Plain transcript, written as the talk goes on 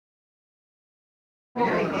Oh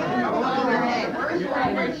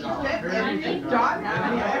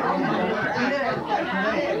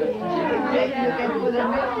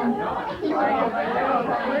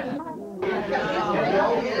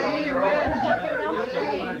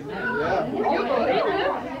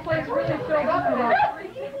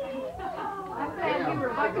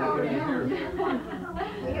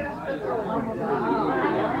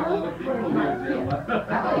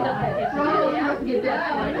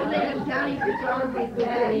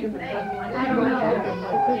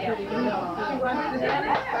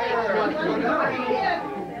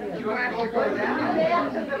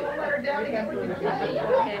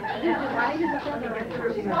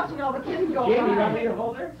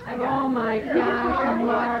my gosh,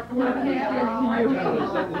 Mark, what is this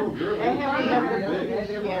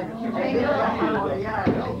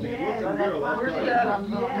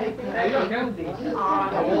Yeah, you got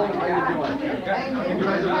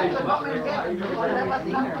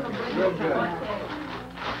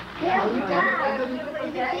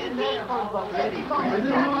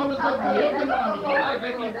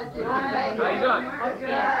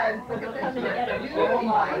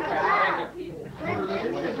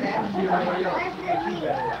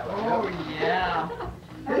Oh, yeah.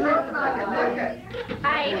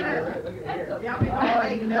 Hi.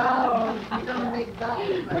 No.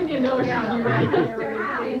 When you know you're right there.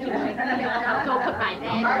 Go put my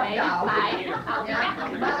name away. Bye.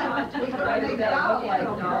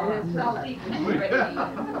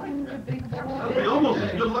 He almost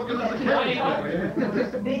as good looking as a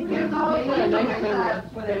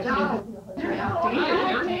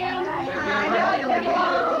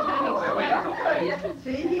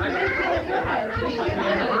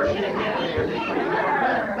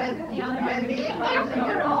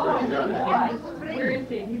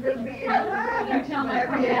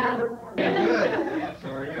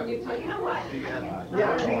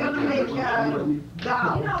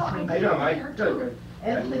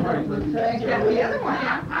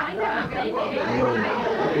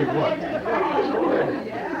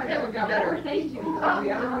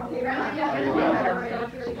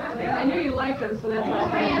I knew you liked them, so that's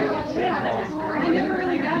why I never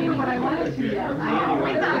really got you what I wanted to yet.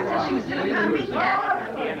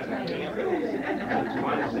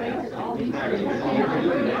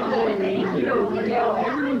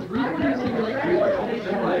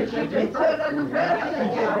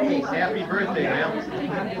 Happy birthday, ma'am.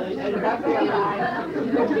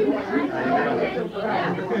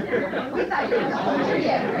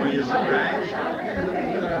 Were you surprised?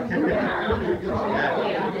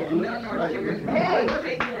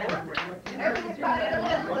 Hey! Everybody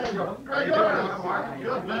listen. How you doing, Mark?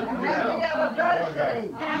 Good, man. Happy anniversary,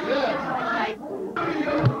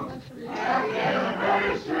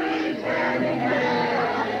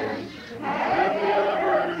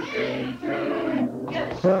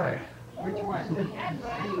 Hi.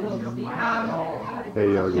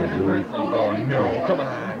 Hey, y'all gonna do it? Oh, no. Come on.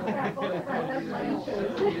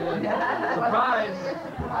 Surprise!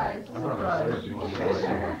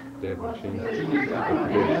 Dead machine.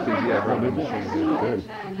 Yeah, bro, the machine is good.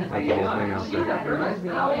 That's the whole thing out there.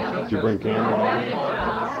 Did you bring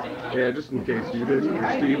camera? Yeah, just in case you didn't.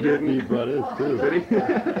 Steve didn't. He brought his too. Did he?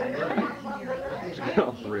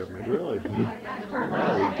 Oh, for real, man. Really? We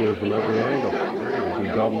did it from every angle. We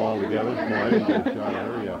dub them all together. No, I didn't get a shot at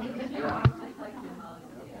her yet.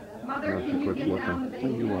 That's a quick looking. What do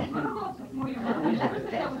you want?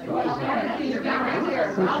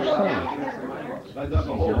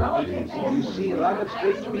 You see a lot of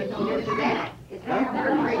strange people here today. You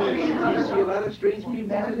see a lot of strange people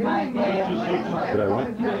today. Did I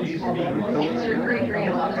win?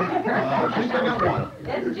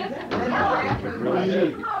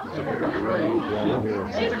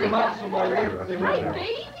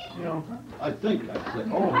 You know, I think I'd say,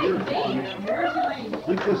 oh, here's one. I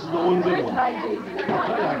think this is the one good one. I'll tell you,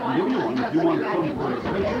 I can give you one if you want to come for a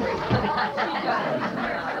picture.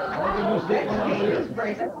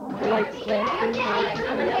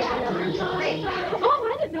 Oh, I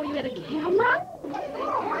didn't know you had a camera.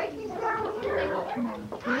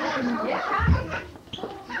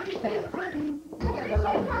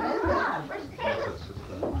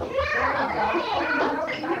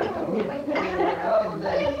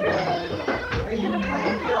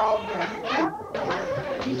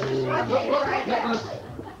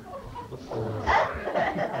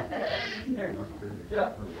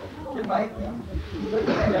 Wait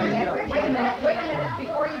a minute,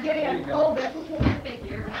 before you get in, hold it.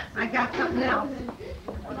 I got something else.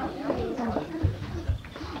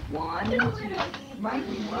 One,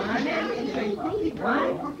 Mikey, one, and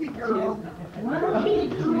one, cookie girl, one,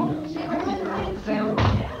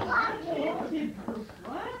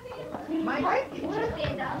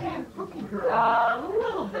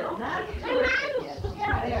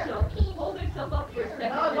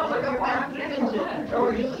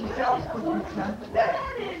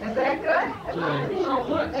 Is that good?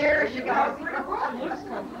 There she goes.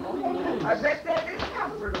 I bet that is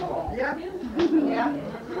comfortable. Yep. Yeah.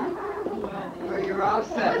 Well, you're all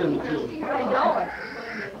set. I know it.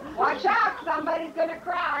 Watch out, somebody's gonna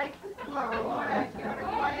cry.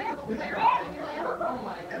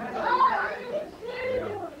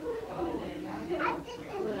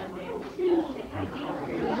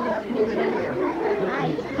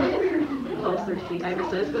 Closer, Steve. I was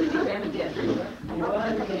supposed to see Sam and Dad.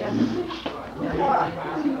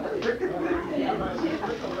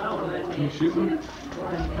 Can you shoot me?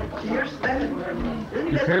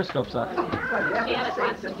 Your periscope's up. Janice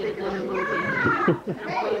wants to get in the movie.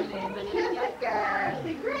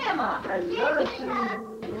 See, Grandma.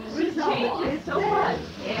 She's changed so much.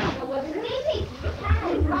 Yeah.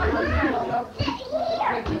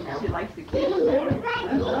 She likes the kids.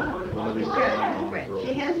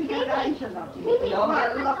 She hasn't got eyes enough. Look,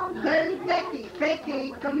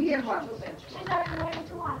 Becky, come here once.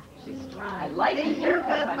 I like it. Here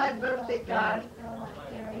goes my birthday card.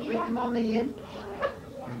 With mommy in.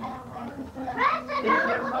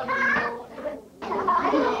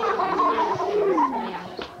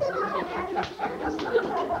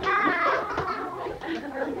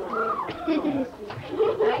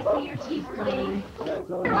 I see your teeth clean.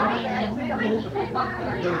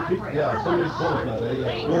 Yeah, somebody's close now,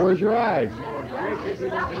 eh? Well, where's your eyes?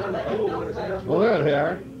 Well, there they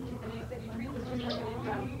are.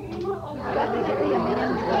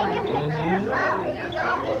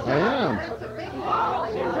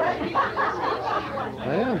 I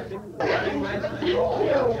am.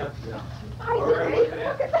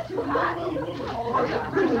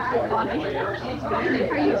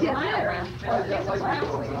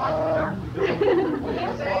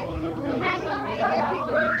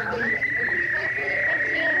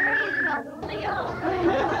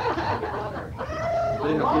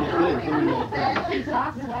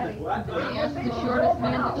 Yes, the shortest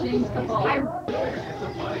man that changed the ball.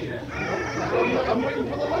 I'm waiting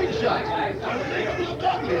for the light shot.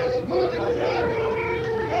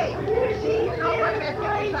 Hey, see, you know what that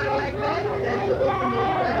guy sound like that?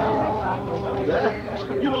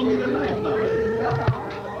 You don't need a knife now.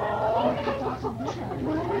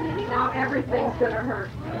 Now everything's gonna hurt.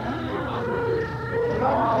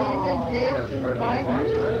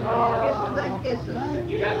 Kisses.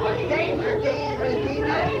 Danger,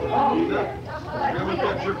 Haven't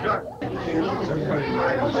got your cut.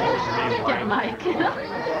 Get Mike.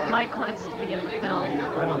 Mike wants to be in the film. I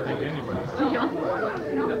don't think anybody.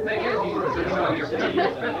 The thing is, you're 50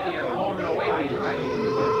 and home and away means, right?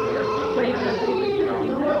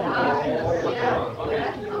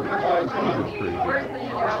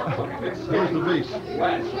 Here's the base.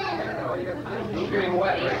 Wet. It's getting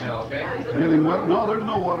wet right now, okay? Getting wet? No, there's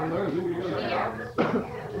no water there.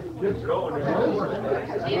 Kids going. The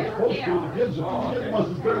kids must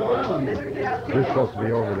have been around. They're supposed to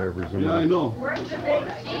be over there, presumably. Yeah, I know. Where's the base?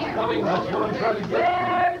 That's what I'm trying to get.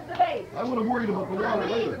 Where's the base? I would have worried about the water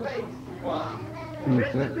later. Where's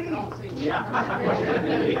the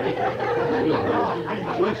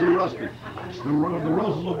base? Nice and rusty. The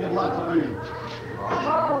roses will get lots of iron.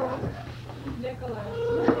 Oh.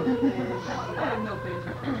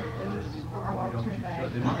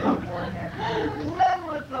 None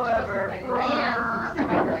whatsoever.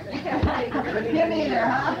 Get me there,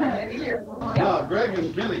 huh? Yeah, Greg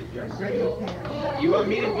and Kenny. You want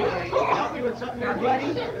me to help you with something there,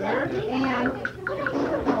 buddy? And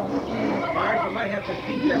Mark, I might have to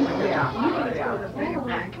teach them. come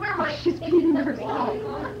here, Mike. She's beating herself.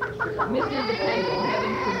 Mr. DePace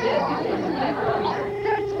having forbid.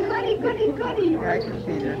 That's goody. I can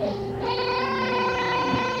see that.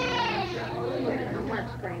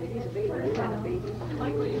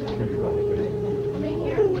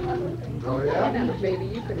 Oh, yeah? Baby,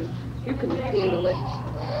 you can handle it.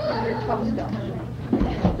 You're tough stuff.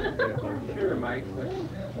 Sure, Mike.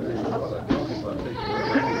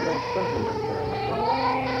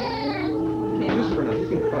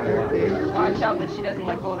 Watch out that she doesn't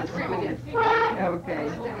let go of the swing. Okay.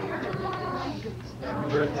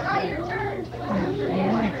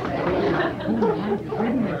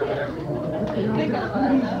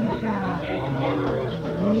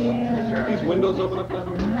 These windows open up that?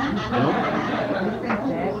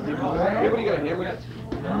 Everybody got a hammer yet?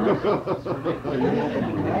 I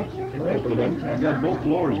got both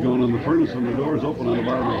floors going on the furnace and the doors open on the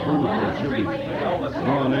bottom of the furnace. It should be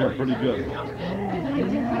drawing air pretty good.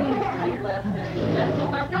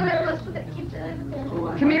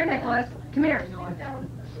 Come here, Nicholas. Come here.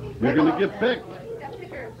 You're gonna get picked.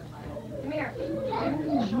 Come here. here.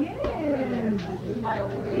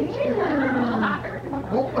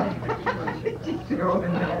 She's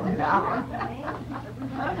throwing that down.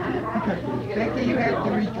 Becky, you have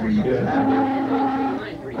to retrieve it.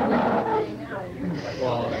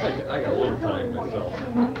 Well, I got a little time myself.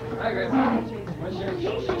 Hi, Chris.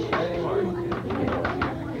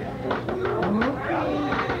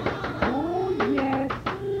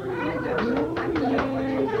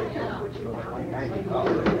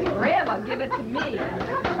 Grandma, give it to me.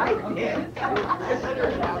 I did.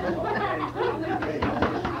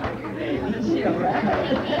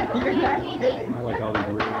 You're not kidding. I like all these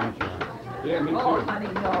weird answers. Yeah, me Oh, too. honey,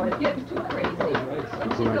 no, it's getting too crazy. So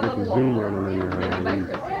I get the Zoom running in there. You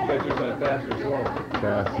guys are that fast or slow?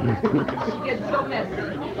 Fast. She gets so messy.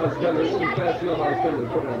 I was done this too fast enough, I was going to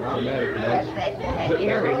put it on automatic. And That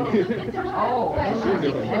earring. Oh, and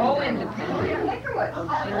she's so independent.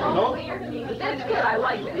 No? But that's good, I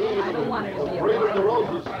like it. I don't want her to be a Raise the boy.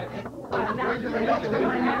 roses.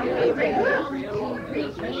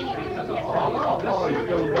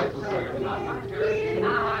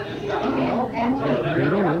 You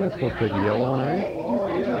don't know that's supposed to take yellow, right? You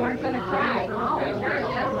weren't gonna cry.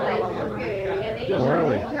 Where are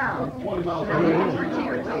we? 20 miles I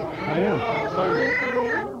am.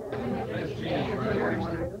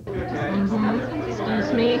 Excuse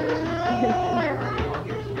me.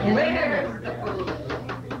 Where's the food?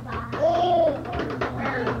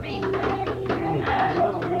 Where's the beef?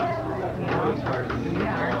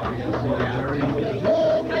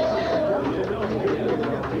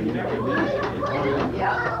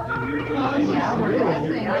 Yeah, we're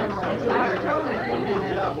missing. It's our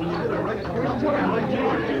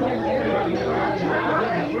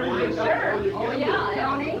Oh, yeah,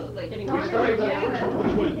 Tony.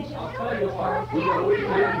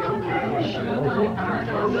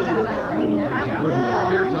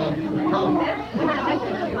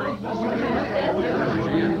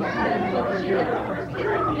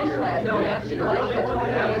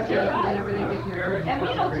 And we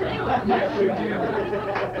don't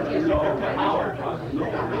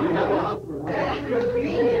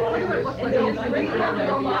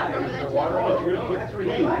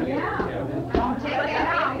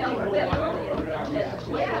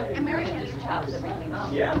Americans chops everything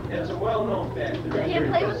up. Yeah, it's a well-known fact. You can't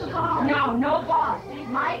play with the ball. No, no ball.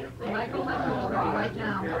 Mike? Michael, let's go right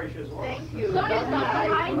now. Thank you. So does the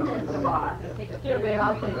behind this ball. Here, babe,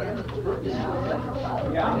 I'll take it.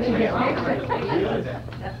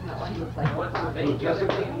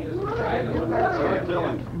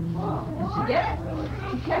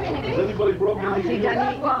 Get it? Has anybody broken any She news?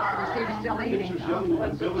 doesn't eat. She's still eating. Pictures young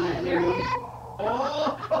and Billy and Billy.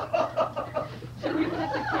 Should we put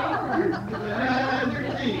the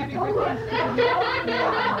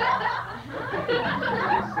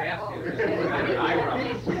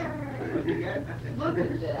Look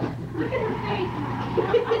at that.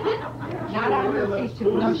 Not on her feet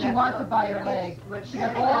too much. No, she wants to buy her leg. She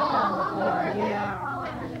got stepped on before.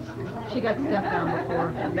 Yeah. She got stepped on before.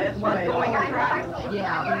 And that's what's going across?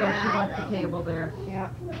 Yeah, because she wants the table there. Yeah.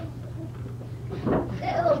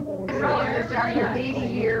 Those are your baby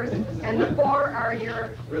years, and the 4 are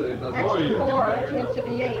your Really, that's extra 4 into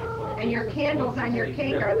the 8. And your candles on your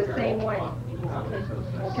cake are the same way.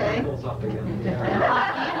 Okay? He don't smoke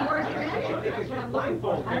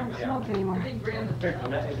anymore. He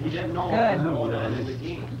didn't know. Good.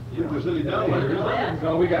 If there's any down there.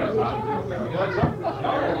 No, we got it.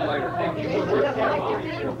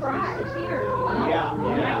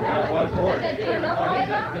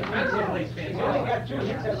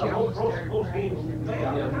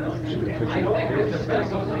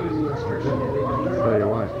 Tell you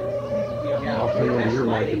what. I'll sing into your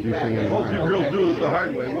mic if you sing into Both you mine. girls do it the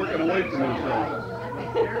hard way, working away from yourselves.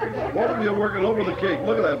 Both of you are working over the cake.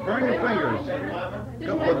 Look at that, burn your fingers.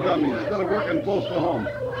 Couple of dummies, instead of working close to home.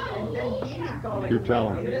 You tell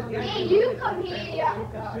them. Hey, you come here.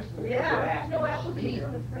 Yeah. No Applebee's.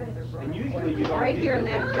 And usually you don't. Right here in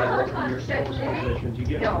that Positions you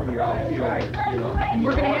get from your outfield, you know. And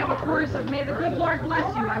we're going to have a chorus of May the Good Lord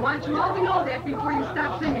Bless You. I want you all to know that before you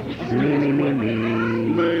stop singing. Me, me, me, me.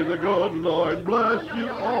 May the good Lord bless you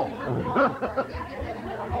all.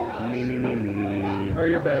 Me, me, me, me. Or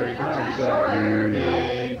your battery.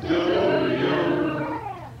 Birthday to you.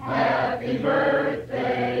 Happy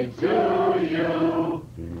birthday to you.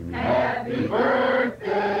 Happy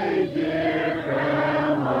birthday, dear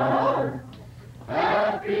Grandma.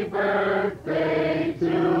 Happy birthday to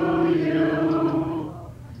you.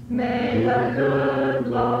 May the good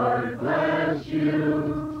Lord bless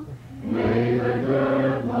you. May the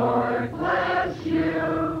good Lord bless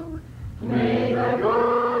you. May the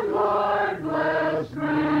good Lord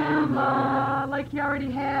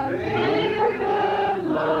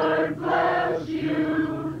Lord bless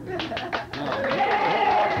you.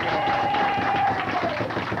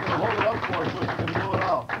 Hold it up for us so you can blow it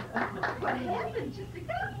out. What happened,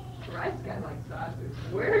 Jessica? Rice guy like sausage.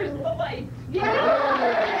 Where's the light?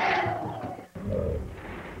 Yeah!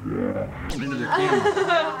 Into the camera.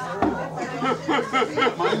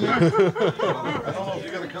 I don't know if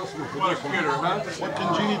you got a customer for this one. What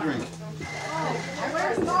can Jeannie drink?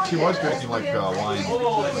 She was drinking like wine.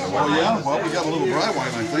 Oh yeah? Well, we got a little dry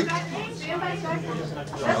wine, I think. She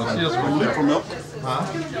has a leaf for milk. Huh?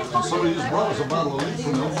 Somebody just brought us a bottle of leaf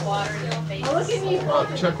for milk.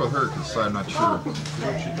 I'll check with her because I'm not sure.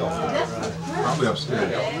 Probably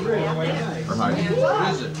upstairs. Or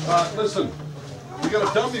hiding. Listen, you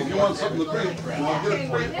gotta tell me if you want something to drink. I'll get it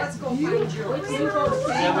for you.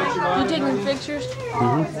 You taking pictures?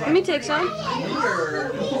 Let me take some.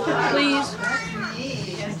 Please.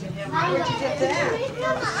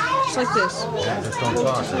 Just like this. Yeah, just don't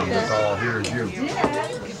talk. That's all I'll hear is you.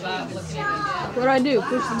 What do I do?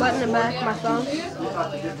 Push the button in the back of my phone? You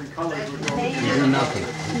do nothing.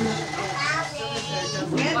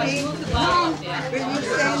 Keep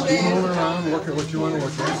moving around, look at what you want to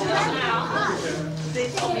look at.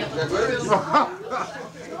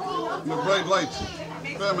 The bright lights.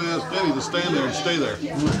 Family asked Danny to stand there and stay there.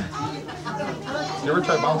 You ever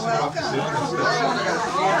try bouncing off the ceiling and stuff?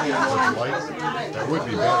 With lights? That would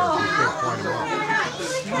be better if you could point them up.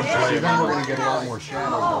 See, then we're going to get a lot more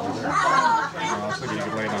shadows over there. I was thinking you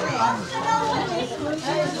could lay it on the counter.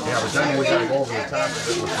 Yeah, but then we got to go over the top of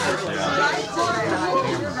it with the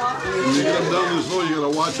When you get them down this low, you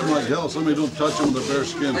gotta watch them like hell. Somebody don't touch them with their bare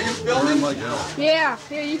skin. Burn like hell. Yeah,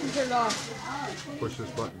 here, you can turn it off. push this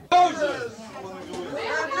button. Moses!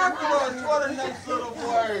 What a nice little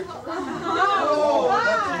boy. Oh,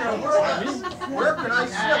 where can I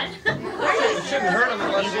sit? It shouldn't hurt him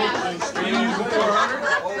unless you use 400.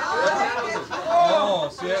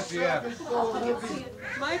 Oh, CFCF.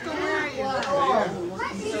 Michael, where are you?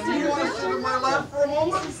 Do you want to sit in my lap for a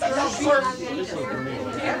moment?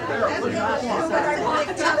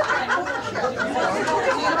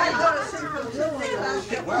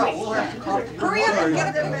 Well, we'll have to talk to you. Hurry up and get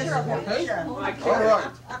a picture of him. All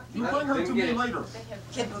right. You bring her to me later.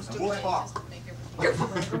 We'll talk. Good boy.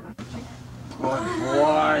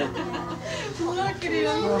 Look at him.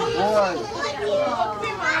 Good boy.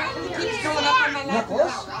 He keeps coming up on my lap.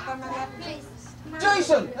 Nicholas? Up on my lap.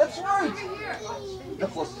 Jason, that's right.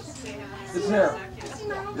 Nicholas is there.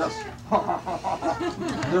 Yes.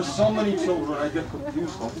 There's so many children, I get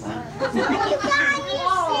confused sometimes.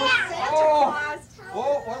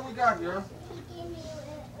 Oh, what do we got here?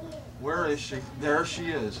 Where is she? There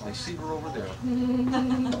she is. I see her over there.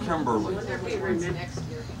 Kimberly.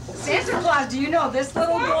 Santa Claus, do you know this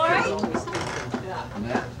little boy?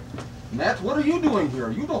 Matt. Matt, what are you doing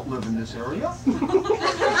here? You don't live in this area.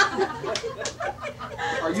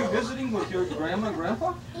 Are you visiting with your grandma and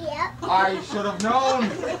grandpa? Yep. I should have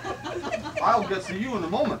known. I'll get to you in a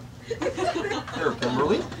moment. Here,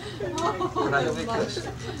 Kimberly. Can I have a kiss?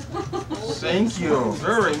 Thank you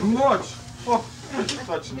very much. Oh,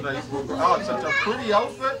 such a nice little girl. Oh, it's such a pretty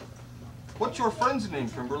outfit. What's your friend's name,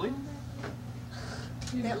 Kimberly?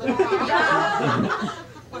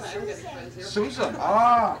 Susan.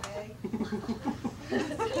 Ah.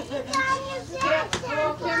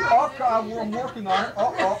 Okay, I'm working on it.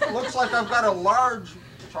 Oh, looks like I've got a large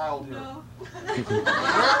child here.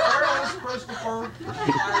 Where is Christopher?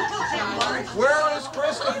 Where is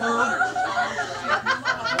Christopher?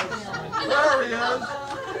 There he is.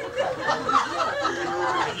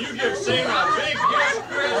 You give Santa a big gift,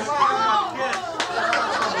 Chris. Come on, kid.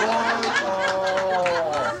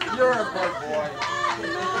 Oh, you're a good boy.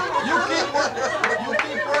 You keep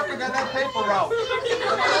working on that paper route.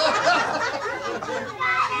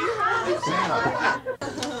 Santa.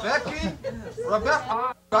 Becky,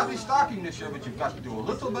 Rebecca, got the stocking this year, but you've got to do a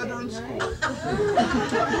little better in school. That's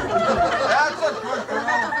a good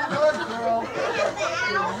girl. Good girl.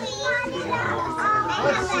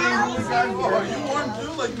 Let's see who we got here. You one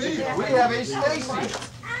too, like me. We have a Stacy.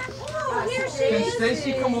 Can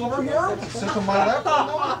Stacy come over here? Sit on my lap for a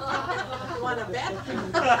moment?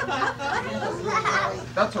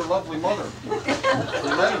 That's her lovely mother.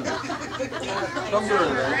 Elaine. Come here,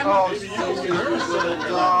 Elaine. Oh, Stacy, there's a little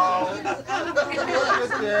doll. Look at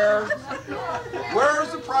there. Where is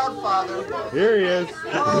the proud father? Here he is.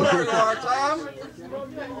 Oh, there you are, Tom.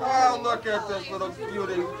 Oh, look at this little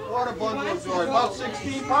beauty. What a bundle of joy. About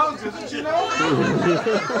 16 pounds, isn't she now? There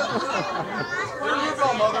you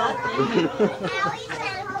go, Mother.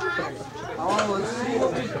 Oh, let's see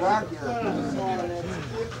what we've got here.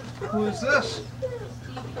 Who is this?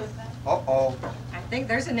 Uh-oh. I think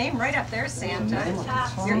there's a name right up there, Santa.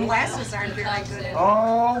 Your glasses aren't very good.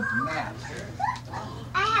 Oh, Matt.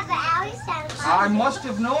 I have an owie Santa. I must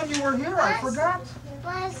have known you were here. I forgot.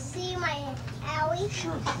 Want to see my owie?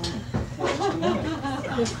 Sure.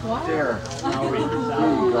 There.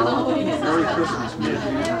 Merry Christmas, man.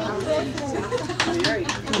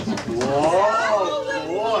 Whoa,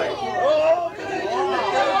 boy. Oh,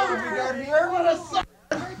 what we got here?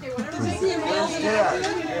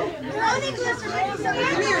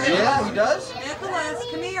 Yeah, he does? Nicholas,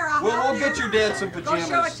 come here. We'll get your dad some Go pajamas.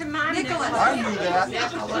 show it to Mom. Nicholas. I knew that.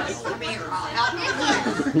 Nicholas, come here.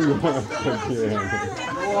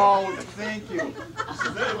 Whoa, thank you.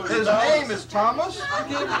 His name is Thomas?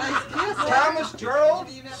 Thomas Gerald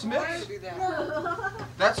Smith?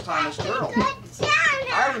 That's Thomas Gerald.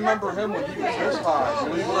 I remember him when he was this high,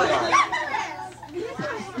 believe it or not. He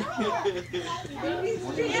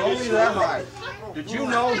was only that high. Did you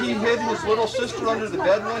know he hid his little sister under the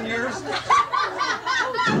bed one year?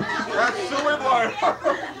 That's silly boy.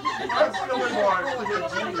 That's silly boy.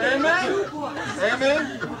 Amen? Amen?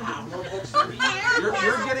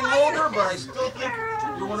 You're getting older, but I still think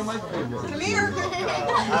you're one of my favorites. Come here.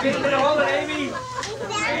 Get hold of Amy.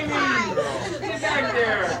 Amy, get back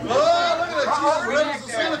there. Oh, look at that. She's ready for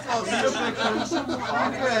Santa Claus.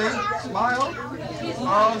 Okay, smile.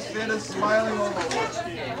 Oh, Santa's smiling all over.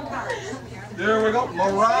 There we go.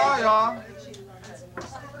 Mariah.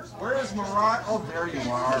 Where is Mariah? Oh, there you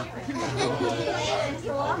are.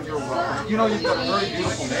 You're welcome. You know, you've got a very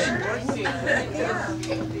beautiful name.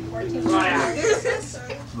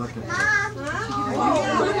 Look at that.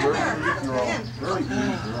 Very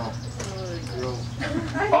good girl.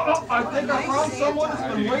 Oh, I think I found someone that's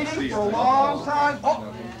been waiting for a long time.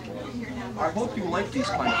 Oh, I hope you like these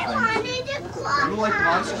kind of things. You like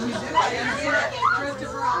monsters?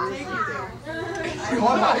 Come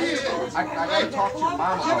on, I gotta talk to your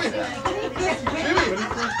mom about that. Jimmy,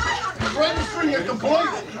 he's registering your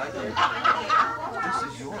complaint. This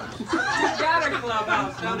is yours.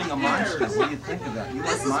 Including a monster. What do you think of that? You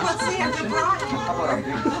like monsters? How about a big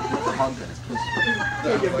hug and a kiss?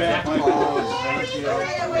 Take it back. Oh, thank you.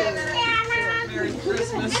 Merry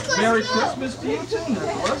Christmas. Merry Christmas to you too,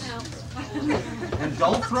 Nicholas. And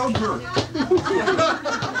don't throw dirt. There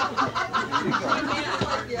you go.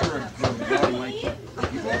 You're a good boy.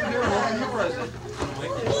 You go over there and open your present.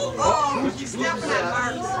 Oh, you stepped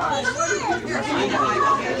on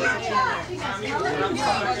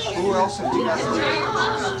Who else have you got?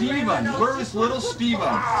 Steven. Where is little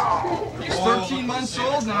Steven? He's 13 months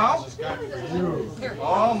old now.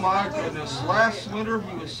 Oh my goodness. Last winter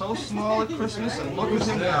he was so small at Christmas, and look at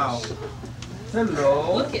him now.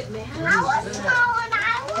 Hello. Look at me. I was small and I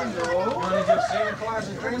was. Hello. Want to give Santa Claus a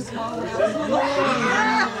drink? It's good.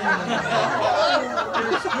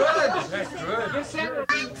 That's good.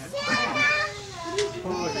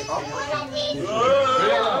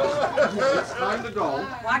 It's time to go.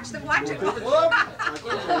 Watch it. Whoop.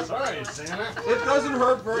 Sorry, Santa. It doesn't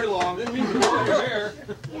hurt very long. Didn't mean to blow your hair.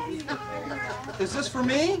 Is this for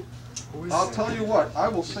me? I'll tell you what, I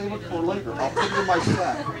will save it for later. I'll put it in my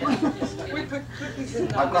sack.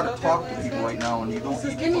 I've got to talk to people right now, and you don't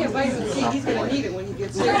eat. Give me a vitamin C. He's going to need it when he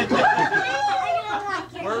gets here.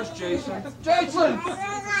 Where's Jason? Jason!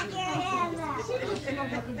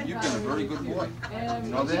 You've been a very good boy. You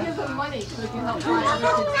know that? I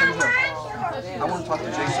want to talk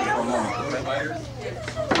to Jason for a moment, okay?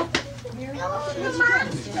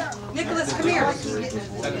 Nicholas, come here.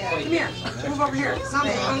 Come here. Move over here. It's not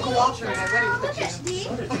Uncle Walter and I bet he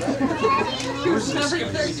put Where's this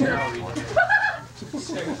guy?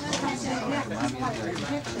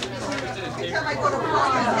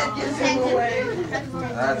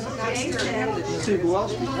 That's see who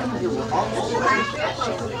else we have here. We're almost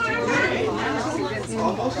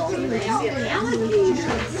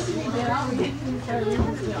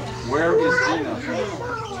Where is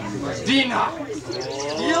Dina?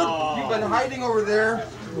 Dina! You've been hiding over there.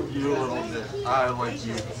 You little bit. I like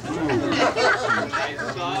you.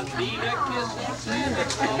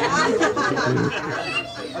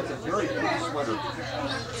 That's a very pretty sweater.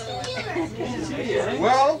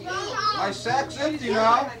 Well, my sack's empty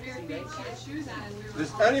now.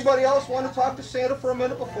 Does anybody else want to talk to Santa for a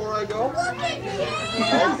minute before I go?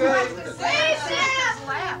 Okay.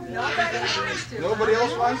 Nobody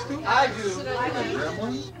else wants to? I do.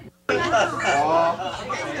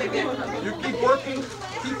 You keep working,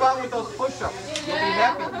 keep on with those push-ups. You'll be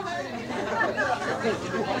happy.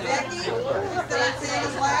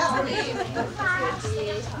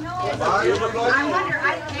 I wonder,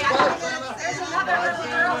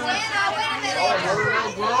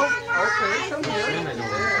 Okay, come here.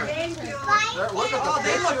 Look at the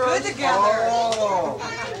they look good together. Oh.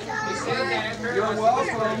 You're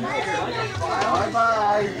welcome.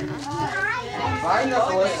 Bye-bye. Bye,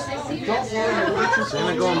 Nicholas. Don't worry, we'll get you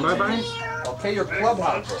Santa going bye-bye? I'll pay your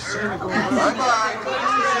clubhouse. Santa going bye-bye.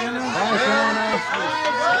 Bye, Santa. Bye, Santa.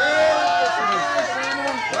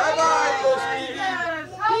 Bye-bye,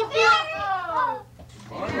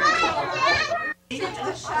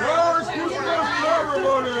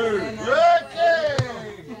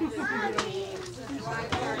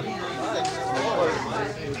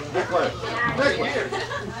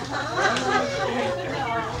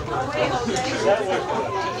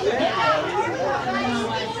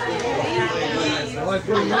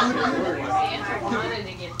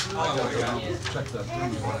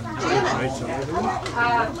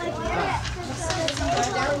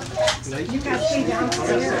 You got to stay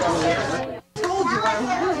downstairs. Told you I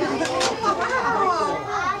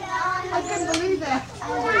I couldn't believe that.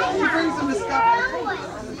 He brings them the stuff.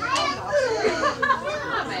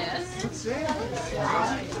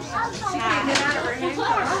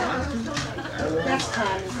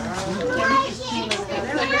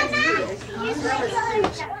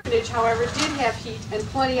 However, did have heat and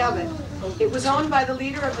plenty of it. It was owned by the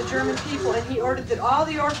leader of the German people, and he ordered that all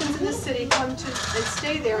the orphans in the city come to and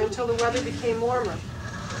stay there until the weather became warmer.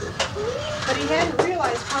 But he hadn't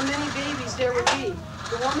realized how many babies there would be.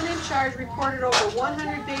 The woman in charge reported over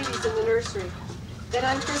 100 babies in the nursery. Then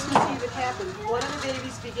on Christmas Eve it happened. One of the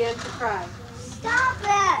babies began to cry. Stop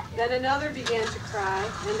it! Then another began to cry,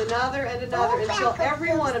 and another, until every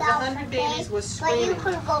one of the 100 babies was screaming. But you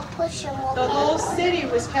could go push him over. The whole city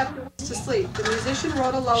was kept to sleep. The musician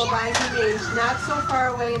wrote a lullaby he named Not So Far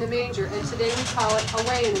Away in a Manger, and today we call it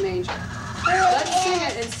Away in a Manger. Let's sing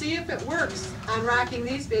it and see if it works on rocking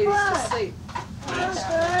these babies to sleep.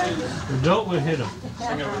 Don't hit him.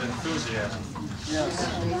 Sing it with enthusiasm. Yes.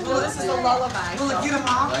 Well, this is a lullaby. Will it get them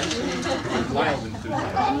off? Wild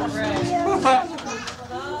enthusiasm.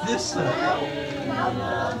 This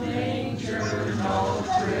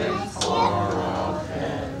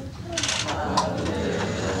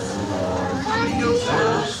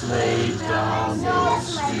Just laid down his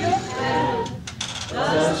sweet head.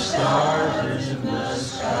 The stars in the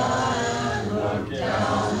sky look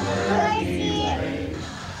down where he lay.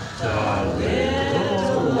 The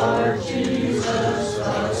little Lord Jesus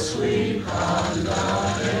asleep on the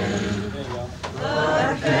hay.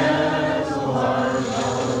 The cattle are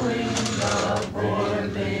lowing, the poor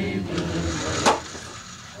baby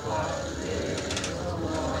the little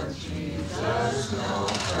Lord Jesus no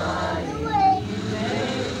crying he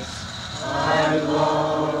makes. I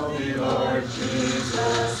love the Lord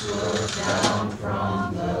Jesus, look down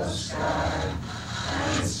from the sky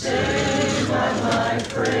and stay by my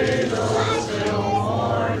cradle till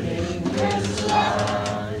morning is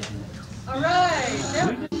light. All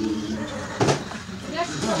right.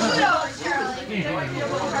 Next one.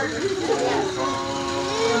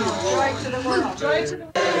 Joy to the world. Joy to the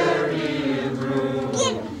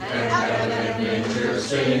And nature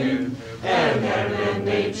sing, and heaven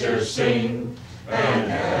nature sing,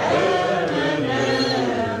 and heaven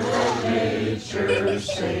nature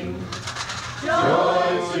sing.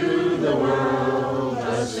 Joy to the world,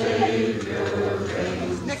 the Savior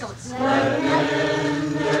reigns. Let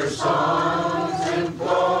men their songs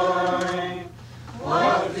employ.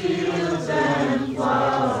 What fields and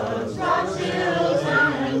floods, what hills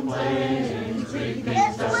and plains,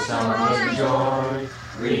 repeat the sounding joy,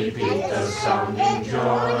 repeat the sounding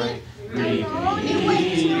joy, repeat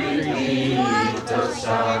the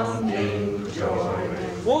sounding joy.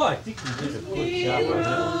 Boy, I think you did a good job on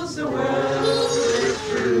that. The world with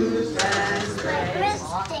truth and grace,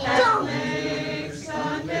 and makes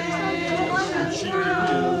the nation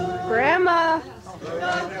true. Grandma. The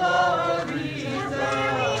glories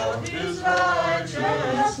of His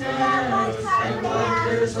righteousness, and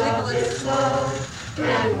wonders of His love,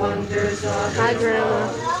 and wonders of Hi,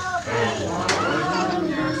 Grandma. and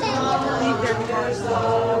wonders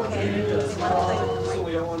of His love.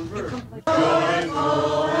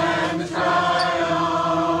 Joyful and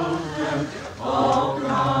triumphant, all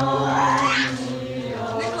come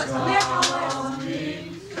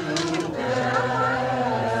me to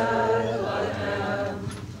Bethlehem.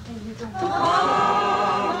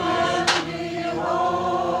 Come and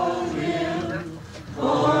behold Him,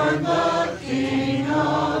 born the King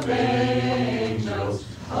of angels.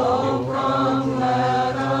 Oh, come,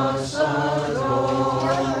 let us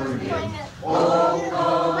adore Him. Oh,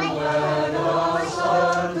 come, let us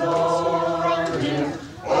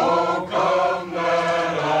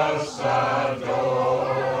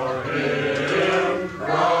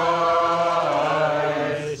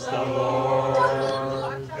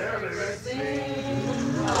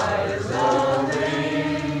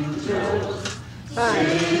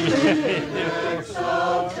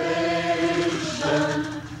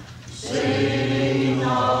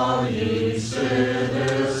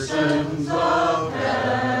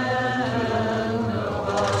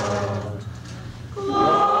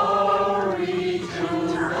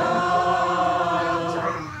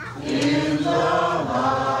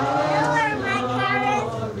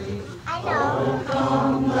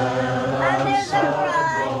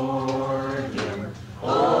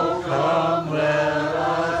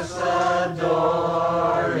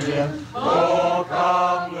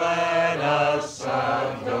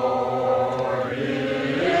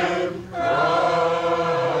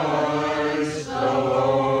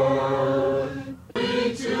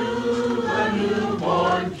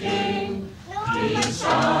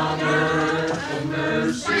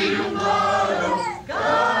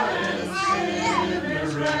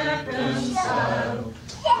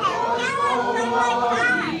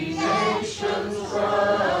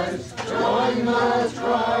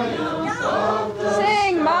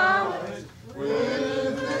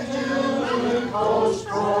angels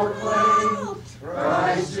proclaim,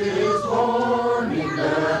 Christ is born in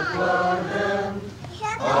Bethlehem.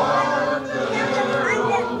 Hark the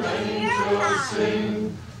herald angels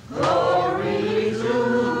sing, glory to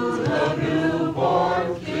the newborn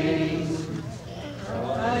King.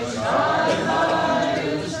 Christ high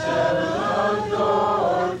is heaven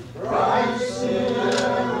adored, Christ in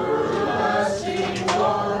everlasting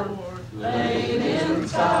Lord, laid in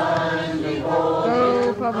time behold.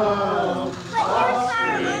 Go, Papa.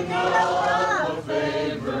 Offspring of the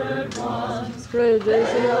favored one. Hey,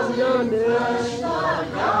 Jason, how's it going, dude?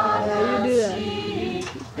 Yeah, you do that.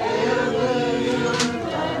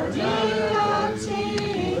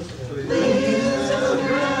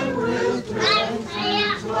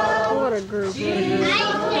 What a group.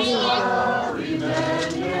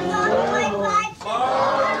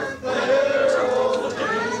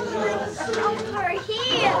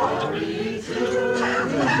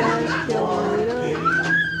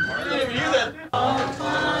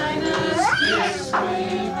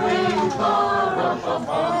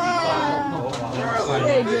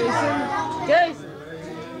 Hey, Jason. Jason.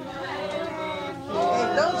 Hey,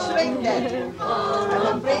 don't swing that.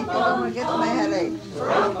 I'm afraid you're going to get my headache.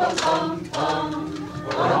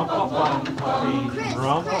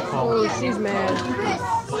 Oh, she's mad.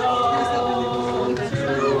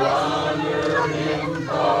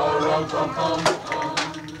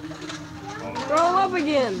 Throw up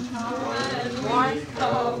again.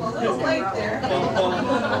 It's late there.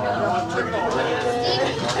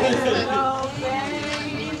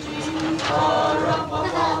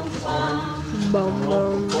 Bum,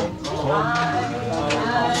 bum.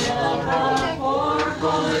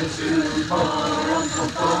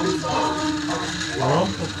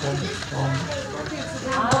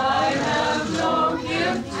 I have no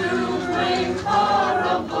gift to bring,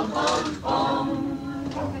 I'm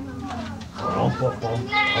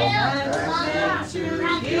sent to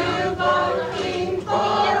give our King, shall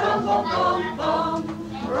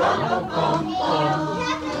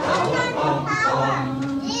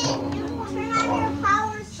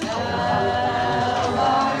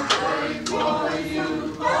I pray for you,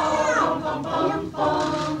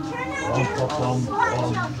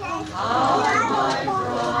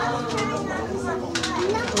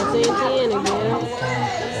 What's Auntie Ann again?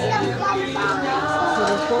 So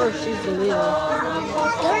of course she's the leader.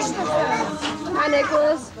 Hi,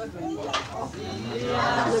 Nicholas.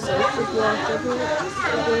 Nicholas just walked up here.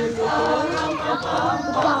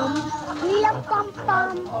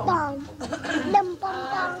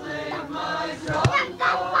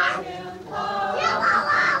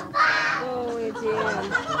 Oh, Auntie Ann.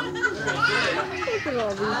 Look at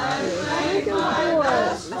all these kids.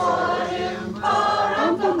 Look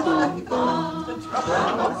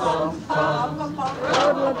I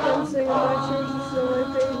would let them sing in my church so they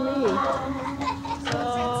paid me.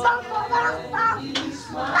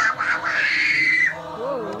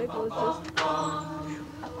 Whoa, Nicholas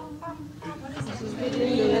just getting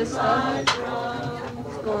into this stuff.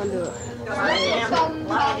 Let's go on to it.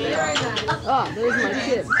 Oh, there's my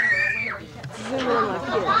kid. Zoom in on my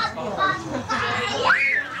kid.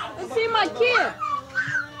 Let's see my kid.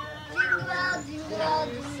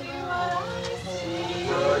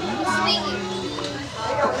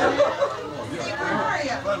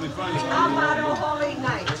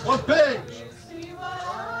 What page?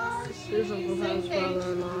 There's Uncle Tom's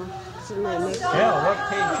brother-in-law. Sitting right next to him. Yeah, what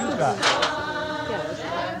page you got? Yeah,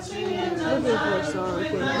 looking for a song.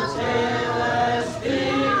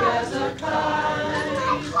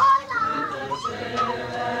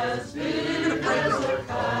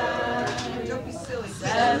 Don't be silly.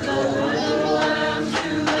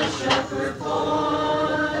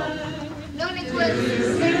 No, Nicholas.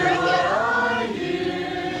 Stay right here.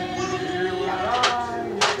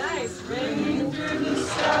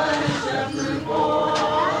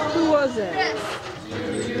 Who was it?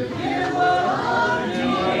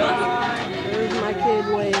 There's my kid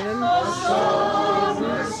waving.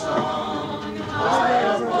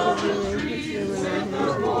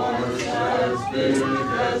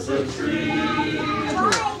 as a tree,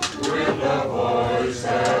 with a voice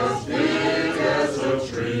as big as a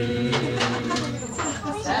tree.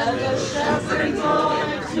 And the shepherd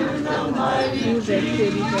going to the mighty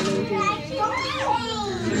king.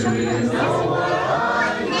 Do you know what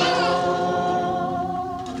I know?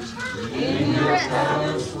 In your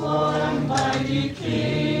palace, one mighty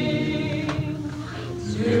king.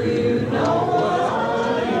 Do you know what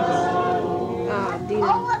I know? Ah,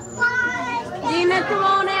 Dina. Dina, come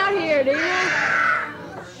on out here, Dina.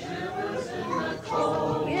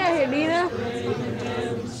 Get out here, Dina.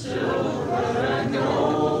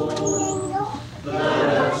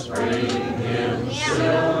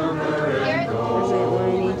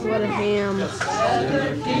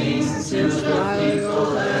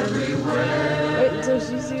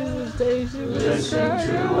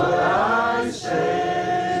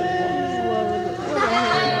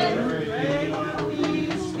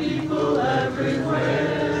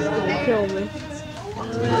 Kill me. You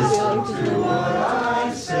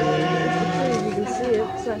can see it.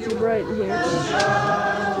 It's not too bright in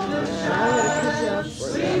here.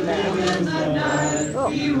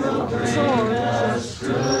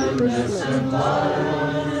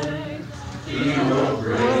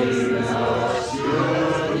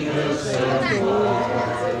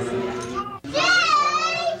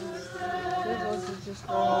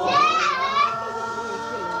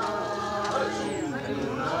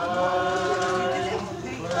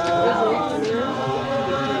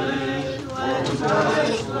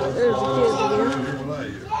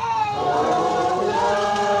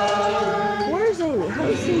 Where's Amy? How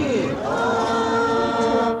do you see me?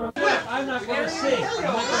 I'm not going to sing.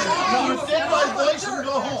 You take my voice and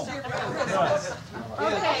go home.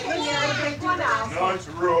 Okay, take one out. Nuts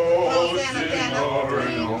roasting over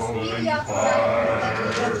an open fire.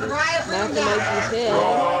 Frost nipping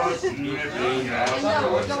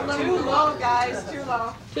out Too low, guys, too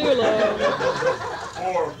low. Too low.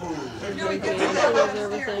 for who? Everything.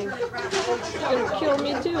 She's gonna kill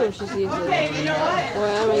me too if she sees it. Okay, you know what?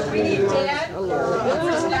 Well, I make me Dad, a little bit.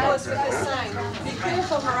 Nicholas with this sign. Be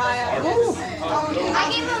careful, Mariah. I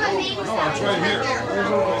gave him a big sign. It's right here.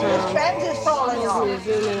 There's Uncle Tom. He's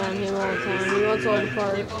zoom in on him all the time. He wants all the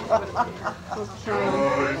parts. Uncle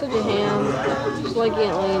Tom. Such a ham. Just like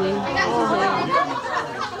Aunt Laney. All ham.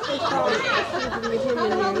 Get him in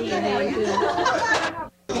there. He's a ham too.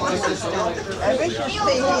 I wish you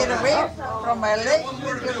stay here away from my legs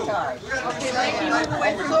with your car. Okay, thank you.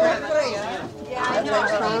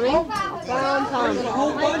 Tommy? Found Tommy. There's a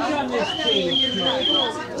whole bunch on this page.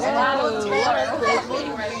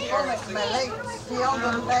 My legs, see all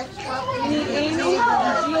the legs?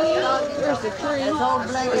 There's the tree.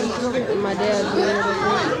 And my dad's doing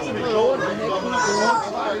everything. I don't know what the heck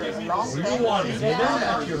he's doing. You want to get on,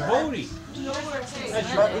 that's your voting.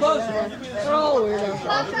 That's your cousin. They're all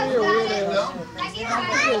weirdos. You're weirdos.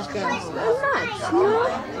 This guy. I'm nuts. No.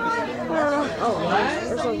 Oh,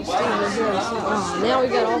 there's Uncle Steve right here. Oh, now we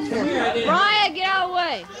got all four. Mariah, get out of the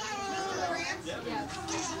way.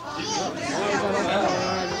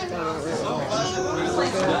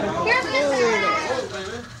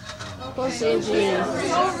 Plus the engineer.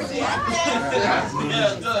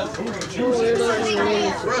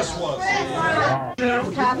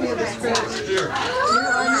 Copy of the script.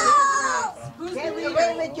 Get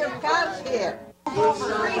away with your cards here.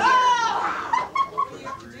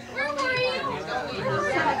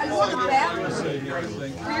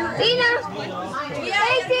 Tina!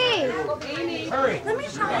 Stacy! Hurry. Let me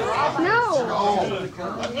try it. No! It's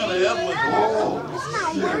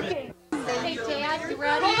not working. Hey, Dad, you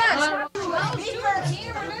ready?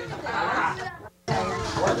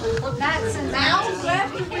 That's a mouse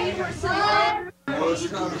left to be her son. So you're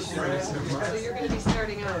going to be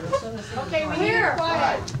starting out. Okay, we're here.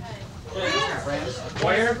 Where?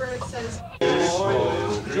 Wherever it says.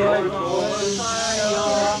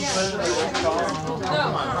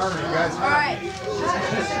 All right.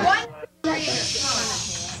 One.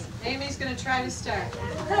 Amy's going to try to start.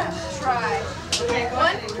 Try. Okay, go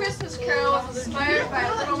One ahead. Christmas Carol was inspired by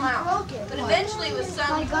a little mouse, but eventually was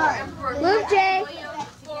sung before Emperor Move, Jay. William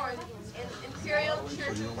IV in Imperial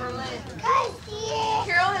Church of Berlin.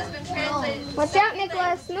 Carol has been translated to Watch out,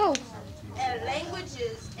 Nicholas. Move.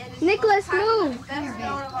 languages and is Nicholas, most popular move. and best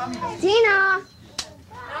known of all time. Tina.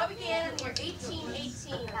 It all began in the year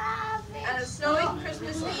 1818 on a snowy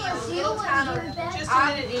Christmas Eve in the little town of Just a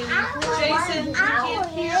minute, Amy. Jason, you can't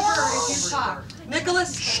hear her if you talk.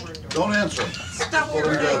 Nicholas, Don't answer. stop your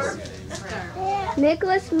face.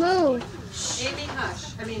 Nicholas, move. Amy, hush.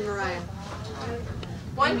 I mean, Mariah.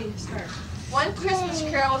 One Christmas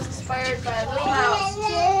Carol was inspired by a little mouse,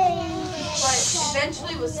 but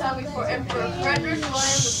eventually was sung before Emperor Frederick William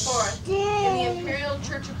IV in the Imperial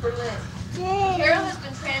Church of Berlin. Carol has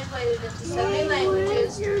been translated into 70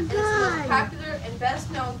 languages and is the most popular and best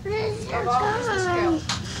known of all Christmas carols.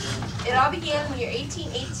 It all began in the year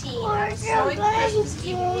 1818 on a snowy Christmas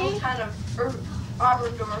Eve in the little town of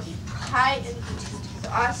Oberndorf, high in the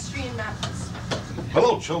Austrian mountains.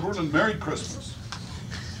 Hello, children, and Merry Christmas.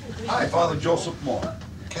 I, Father Joseph Moore,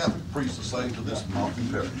 Catholic priest assigned to this mountain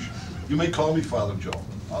parish. You may call me Father Joe.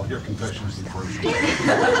 I'll hear confessions the first. Am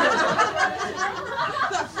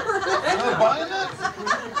I buying that?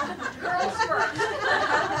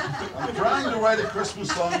 I'm trying to write a Christmas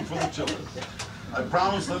song for the children. I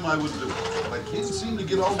promised them I would do it, but I can't seem to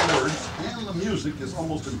get all the words, and the music is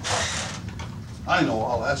almost impossible. I know,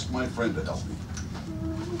 I'll ask my friend to help me.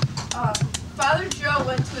 Father Joe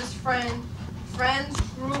went to his friend, Franz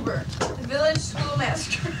Gruber, the village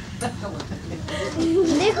schoolmaster.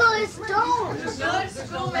 Nicholas, don't! The village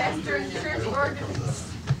schoolmaster and church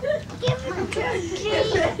organist. Give him a church.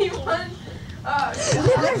 If anyone likes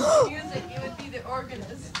music, it would be the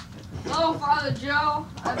organist. Hello, Father Joe.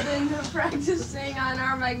 I've been practicing on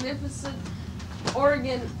our magnificent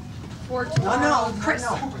organ for tomorrow. No, Chris.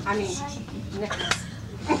 I mean, Nicholas.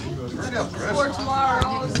 For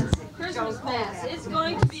tomorrow's Christmas Mass. It's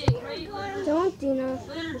going to be a great Don't, Dina.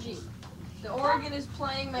 liturgy. The organ is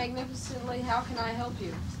playing magnificently. How can I help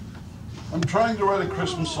you? I'm trying to write a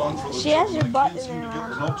Christmas song for the She has children. your I butt can't in seem to there. get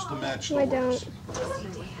the notes to match the I words.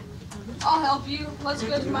 don't. I'll help you. Let's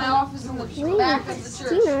go to my office in the back of the church.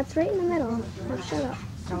 Dina, it's right in the middle. Oh, shut up.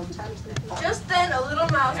 Just then, a little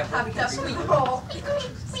mouse popped up through the hole.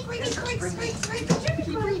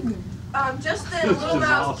 Just then, a little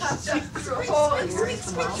mouse popped up through a hole in the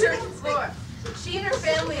church floor. She and her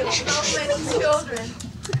family of 12 men and children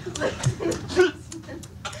the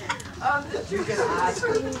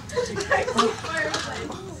fireplace.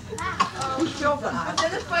 But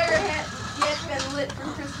then the fire had yet been lit for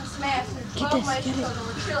Christmas Mass, and 12 mice children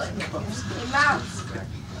were chilling. A mouse.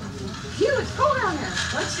 Felix, go down there.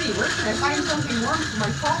 Let's see, where can I find something warm for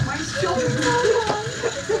my 12 mice children?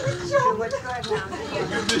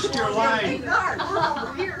 You missed your line. We're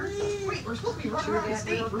over here. Wait, we're supposed to be running around the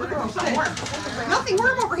stage. We're going something warm. Nothing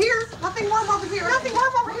warm over here. Nothing warm over here. Nothing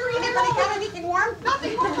warm over here. Anybody got anything warm?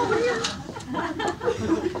 Nothing warm over here.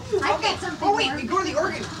 I got something. Oh wait, we go to the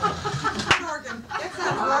organ. The organ. It's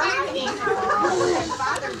not warm.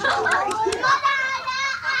 Father Joe, right?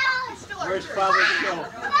 Where's Father Joe?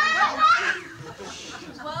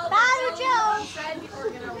 Father Joe.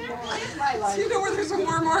 You know where there's a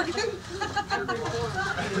warm organ?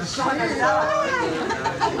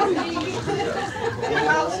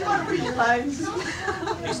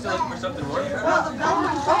 You still looking for something warm?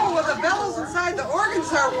 Well, the bellows inside the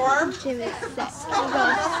organs are warm. Jimmy, set.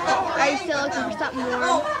 Are you still looking for something warm?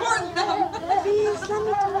 Oh, poor them. Please, let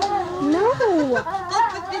me No.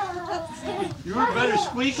 You were better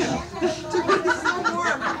squeaking. To be so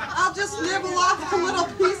warm. I'll just nibble off a little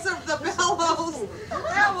piece of the bellows.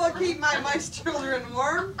 That will keep my mice children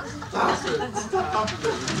warm.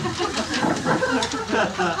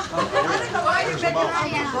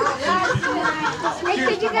 Hey,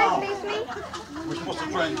 could you guys face me? We're supposed to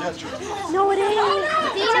try and catch her. No, it ain't.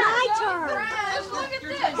 Dina, my turn. Look at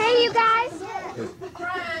this. Hey, you guys.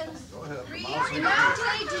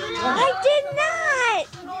 I did not.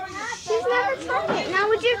 She's never tried it. Now,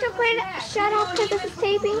 would you have to quit? Shut up because this is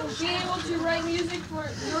taping. Be able to write music for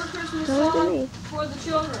your Christmas Don't look at song me. for the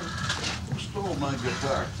children. Who stole my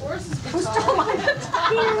guitar? Horse's guitar.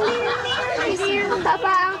 Papa, I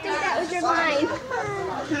don't think that was your line.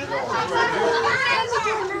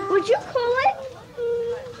 Would you pull it?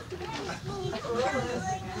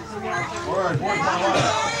 All right, where's my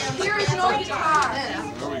line? Here is an old guitar.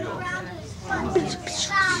 There we go.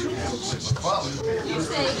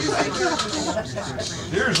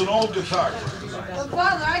 Here's an old guitar. But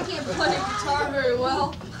Father, I can't play a guitar very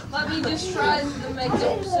well. Let me just try the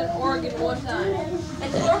magnificent organ one time.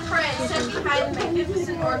 And the poor friend sat behind the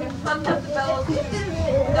magnificent organ, pumped up the bellows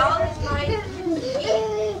with all his might.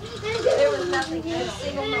 There was nothing, not a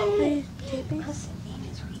single note.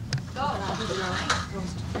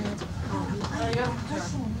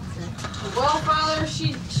 Well, Father,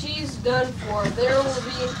 she's done for.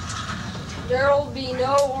 There will be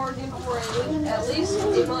no organ for at least a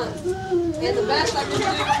month. And the best I can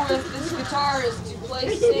do with this guitar is to play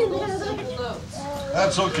simple notes.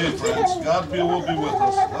 That's okay, friends. God will be with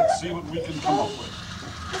us. Let's see what we can come up with.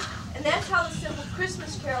 And that's how the simple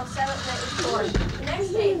Christmas carol Silent Night was born. The next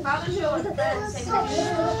day, Father Joe and friends sang the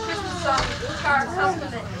beautiful Christmas song with guitar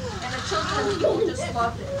accompaniment, and the children and people just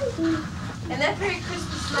loved it. And that very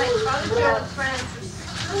Christmas night, Father Joe and friends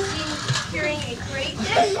were seen carrying a great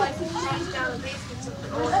slice of cheese down the basements of the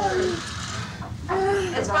old church.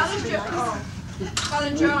 As Father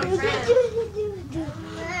Joe and friends,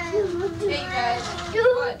 hey guys,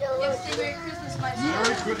 what? You have to say Merry Christmas, my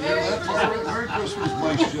Merry children. Christmas,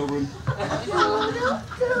 my children.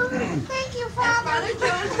 Thank you, As Father. Father Joe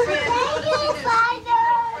and friends go to see their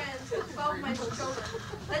friends with 12 mice children,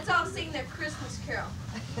 let's all sing their Christmas carol.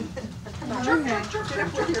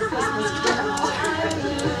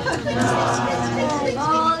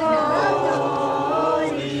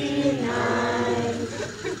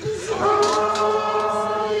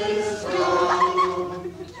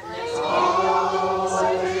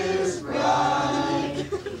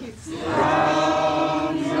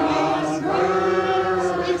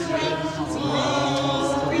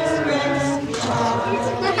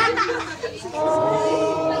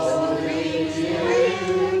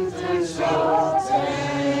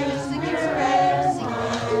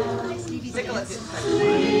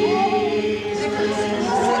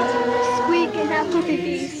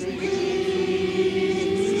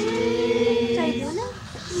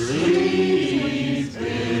 See?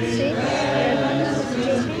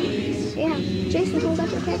 Yeah. Jason, hold up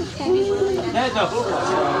your Cabbage Patch. Do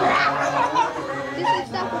some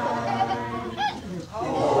stuff with it.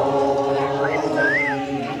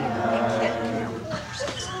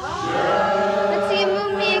 Let's see him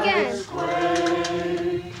move me again.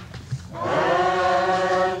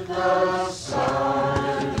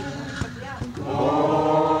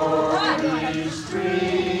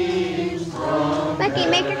 Becky,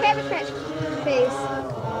 make your Cabbage Patch face.